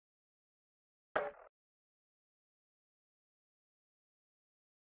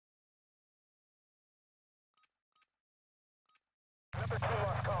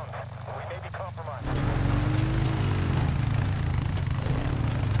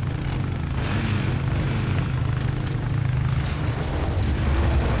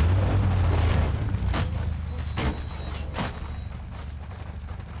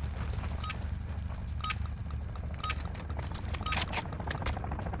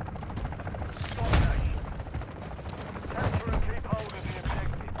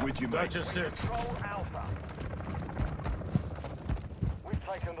With you, mate. Gotcha, 6. Control Alpha. We've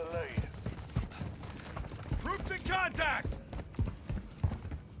taken the lead. Troops in contact!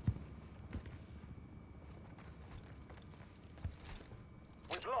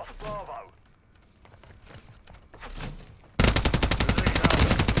 We've lost Bravo.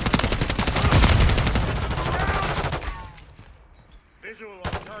 Visual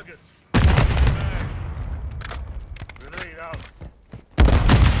on target. Grenade out.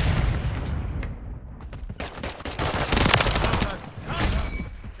 Contact.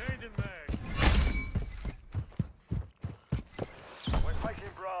 Changing mag. We're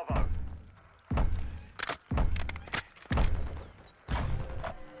taking Bravo.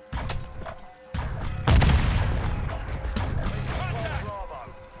 Contact. Bravo.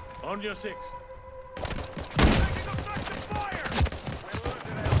 On your 6. Taking effective fire. We're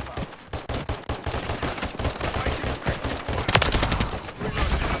losing Alpha.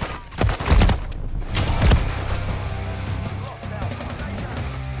 Lost Alpha.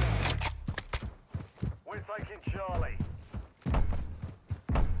 We're taking Charlie.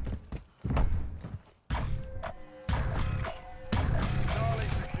 Charlie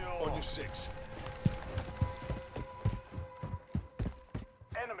secure. On your 6.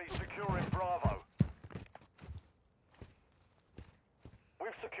 Enemy securing Bravo.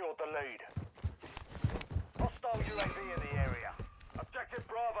 We've secured the lead. Hostile UAV in the area. Objective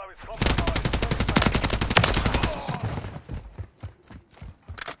Bravo is compromised.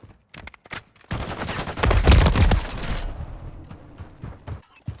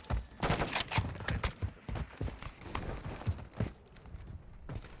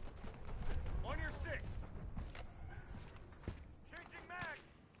 On your 6. Changing mag.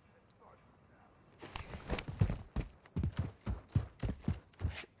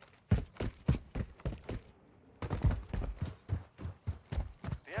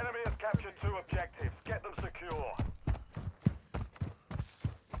 The enemy has captured 2 objectives. Get them secure.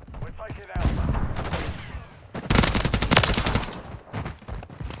 We're taking Alpha.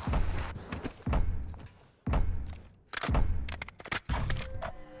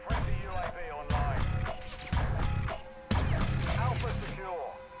 Friendly UAV online. Alpha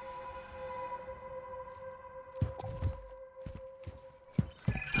secure.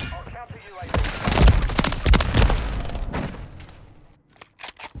 I'll counter UAV.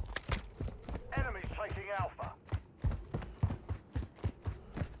 Enemies taking Alpha.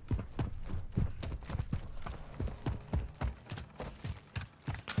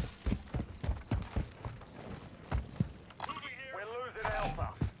 We're losing Alpha.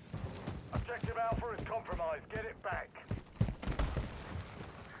 Objective Alpha is compromised. Get it back.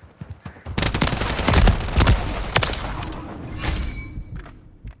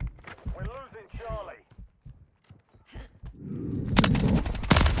 We're losing Charlie.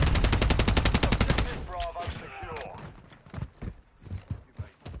 Objective Bravo secure.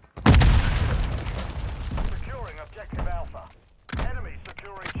 Securing Objective Alpha. Enemy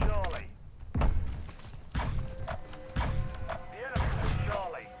securing Charlie. The enemy took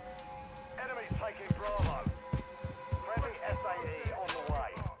Charlie. Enemies taking Bravo. Friendly SAE on the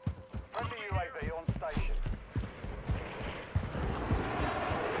way. Friendly UAV on station.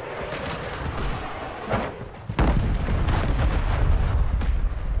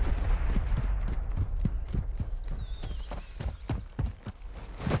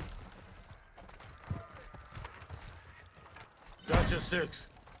 Gotcha, 6.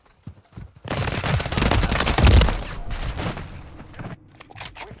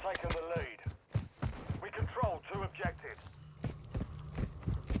 We've taken the lead. We control 2 objectives.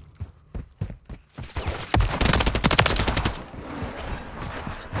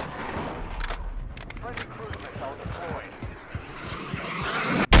 Friendly cruise missile deployed.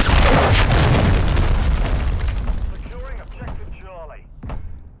 Securing objective Charlie.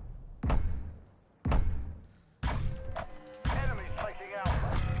 Enemies taking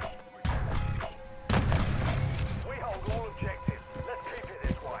Alpha. We hold all objectives. Let's keep it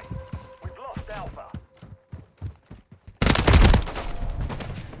this way. We've lost Alpha.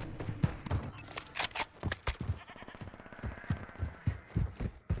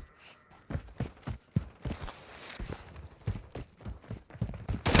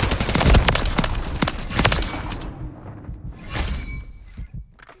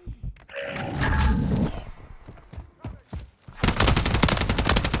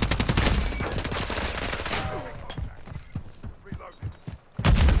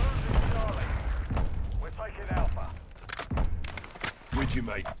 With you,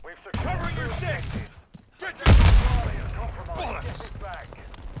 mate. We've secured Covering your 6. Get your Charlie is compromised. Get it back.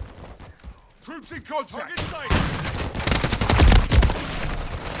 Troops in contact. Target sight.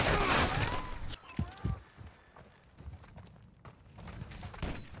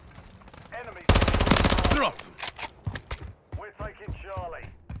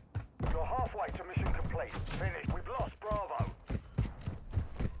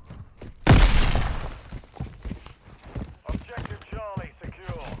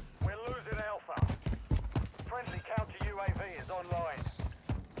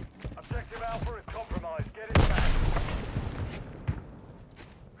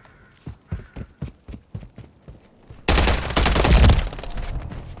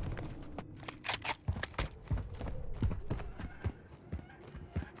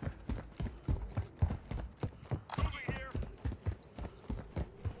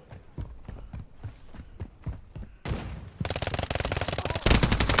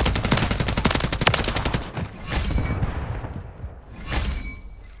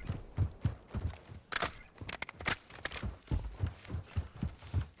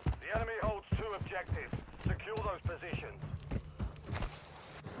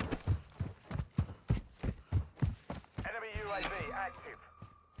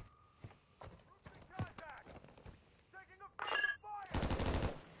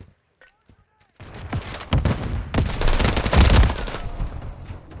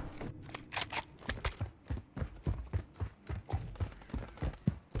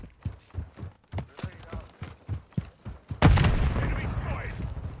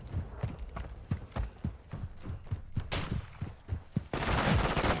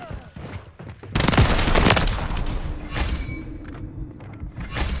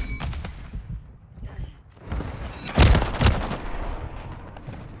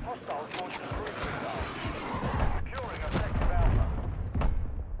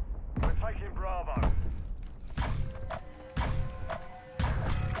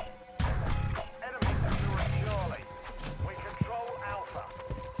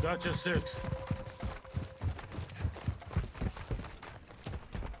 Gotcha 6.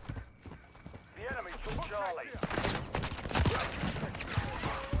 The enemy took Charlie.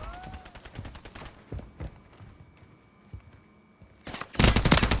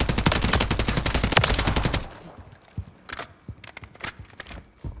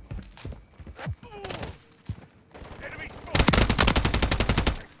 Enemy spotted!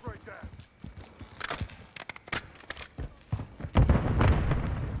 Straight down.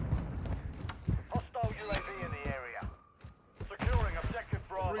 Hostile UAV in the area. Securing objective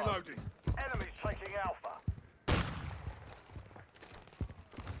Bravo. Reloading. Enemies taking Alpha.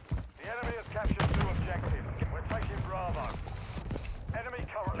 The enemy has captured 2 objectives. We're taking Bravo. Enemy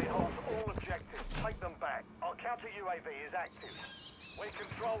currently holds all objectives. Take them back. Our counter UAV is active. We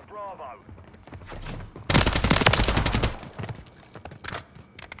control Bravo.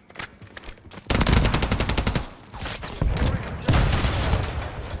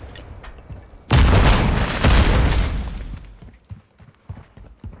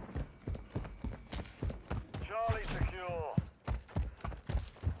 Charlie secure.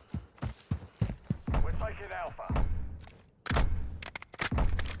 We're taking Alpha.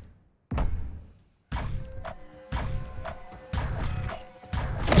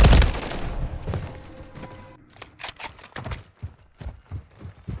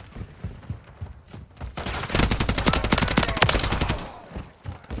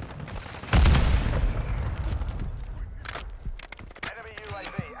 Enemy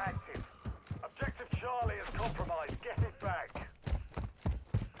UAV active. Objective Charlie is compromised. Get it back.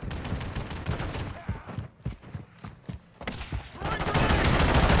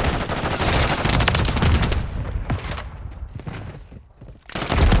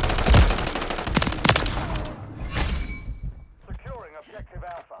 Securing objective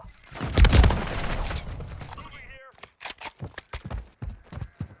Alpha. Moving here.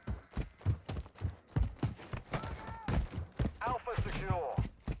 Alpha secure.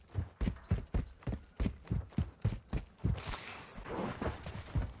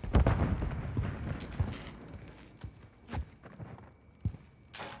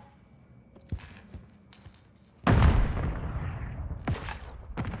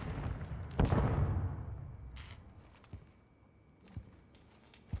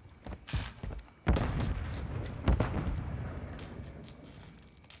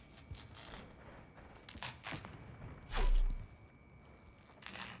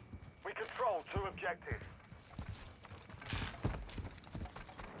 We control 2 objectives.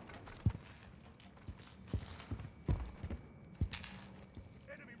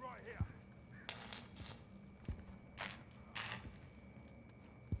 Enemy right here.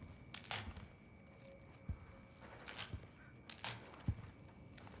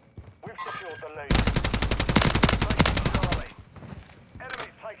 We've secured the lead. Taking Charlie.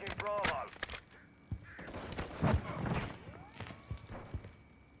 Enemies taking Bravo.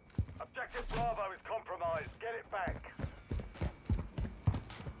 Objective Bravo is compromised. Get it back.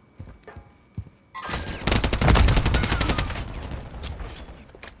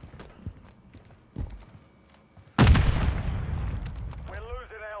 We're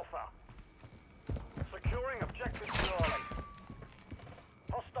losing Alpha. Securing objective Charlie.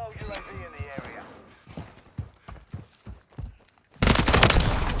 Hostile UAV in the area.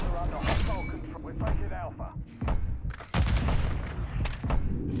 We're under hostile control. We're taking Alpha.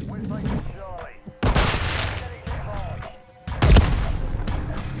 We're taking Charlie. Getting hit hard.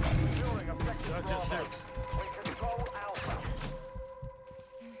 Securing objective Gotcha Bravo. 6. We control